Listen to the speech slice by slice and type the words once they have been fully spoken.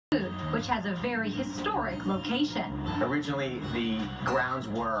which has a very historic location. Originally, the grounds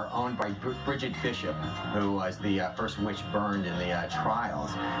were owned by Bridget Bishop, who was the first witch burned in the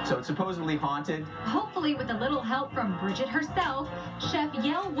trials. So it's supposedly haunted. Hopefully with a little help from Bridget herself, Chef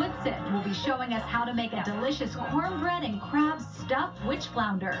Yael Woodson will be showing us how to make a delicious cornbread and crab stuffed witch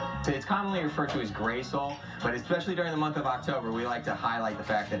flounder. So it's commonly referred to as gray sole, but especially during the month of October, we like to highlight the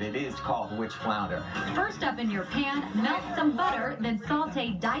fact that it is called witch flounder. First up in your pan, melt some butter, then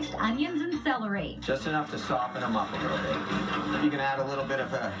saute diced onions and celery. Just enough to soften them up a little bit. You can add a little bit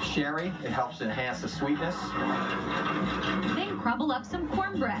of sherry. It helps enhance the sweetness. Then crumble up some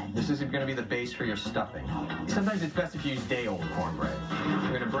cornbread. This is going to be the base for your stuffing. Sometimes it's best if you use day-old cornbread. We're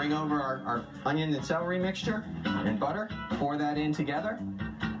going to bring over our onion and celery mixture and butter, pour that in together.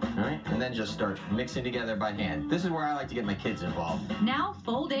 All right, and then just start mixing together by hand. This is where I like to get my kids involved. Now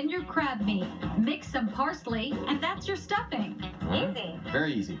fold in your crab meat, mix some parsley, and that's your stuffing. Easy.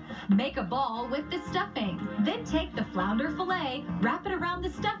 Very easy. Make a ball with the stuffing. Then take the flounder fillet, wrap it around the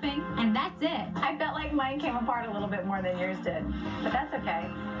stuffing, and that's it. I felt like mine came apart a little bit more than yours did, but that's okay.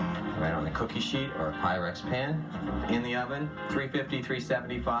 Right on the cookie sheet or a Pyrex pan, in the oven, 350,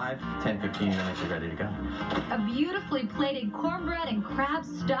 375, 10-15 minutes, you're ready to go. A beautifully plated cornbread and crab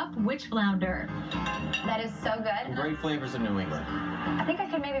stuffed witch flounder. That is so good. Great flavors of New England. I think I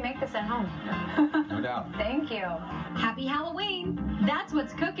could maybe make this at home. No doubt. Thank you. Happy Halloween! That's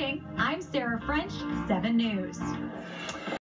what's cooking. I'm Sarah French, 7 News.